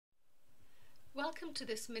Welcome to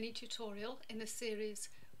this mini tutorial in the series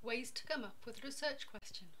Ways to Come Up with a Research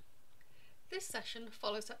Question. This session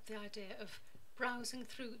follows up the idea of browsing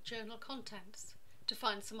through journal contents to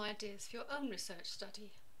find some ideas for your own research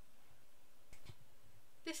study.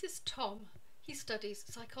 This is Tom. He studies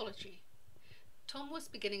psychology. Tom was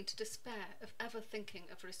beginning to despair of ever thinking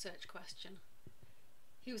of a research question.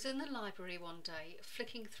 He was in the library one day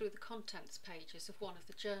flicking through the contents pages of one of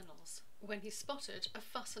the journals when he spotted a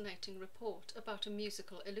fascinating report about a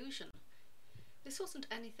musical illusion. This wasn't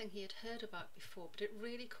anything he had heard about before, but it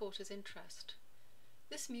really caught his interest.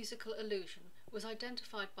 This musical illusion was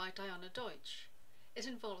identified by Diana Deutsch. It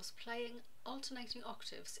involves playing alternating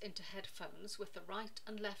octaves into headphones with the right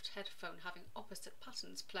and left headphone having opposite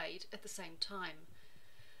patterns played at the same time.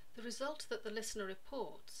 The result that the listener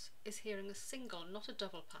reports is hearing a single, not a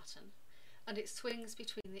double pattern, and it swings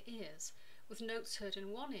between the ears, with notes heard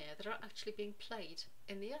in one ear that are actually being played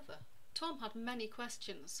in the other. Tom had many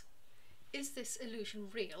questions. Is this illusion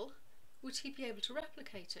real? Would he be able to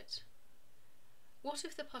replicate it? What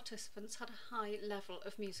if the participants had a high level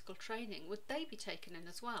of musical training? Would they be taken in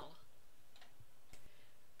as well?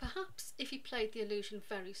 Perhaps if he played the illusion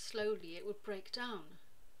very slowly, it would break down.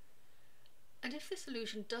 And if this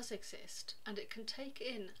illusion does exist, and it can take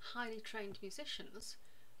in highly trained musicians,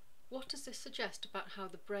 what does this suggest about how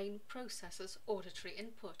the brain processes auditory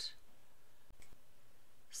input?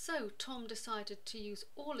 So Tom decided to use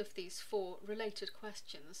all of these four related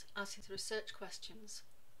questions as his research questions.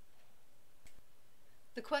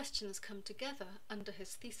 The questions come together under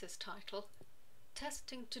his thesis title,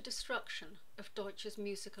 Testing to Destruction of Deutsch's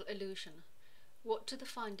Musical Illusion. What do the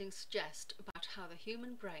findings suggest about how the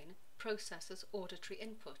human brain processes auditory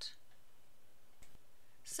input?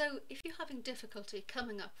 So, if you're having difficulty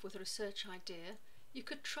coming up with a research idea, you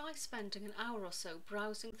could try spending an hour or so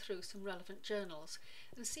browsing through some relevant journals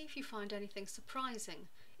and see if you find anything surprising,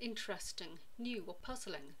 interesting, new or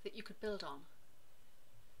puzzling that you could build on.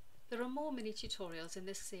 There are more mini tutorials in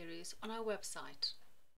this series on our website.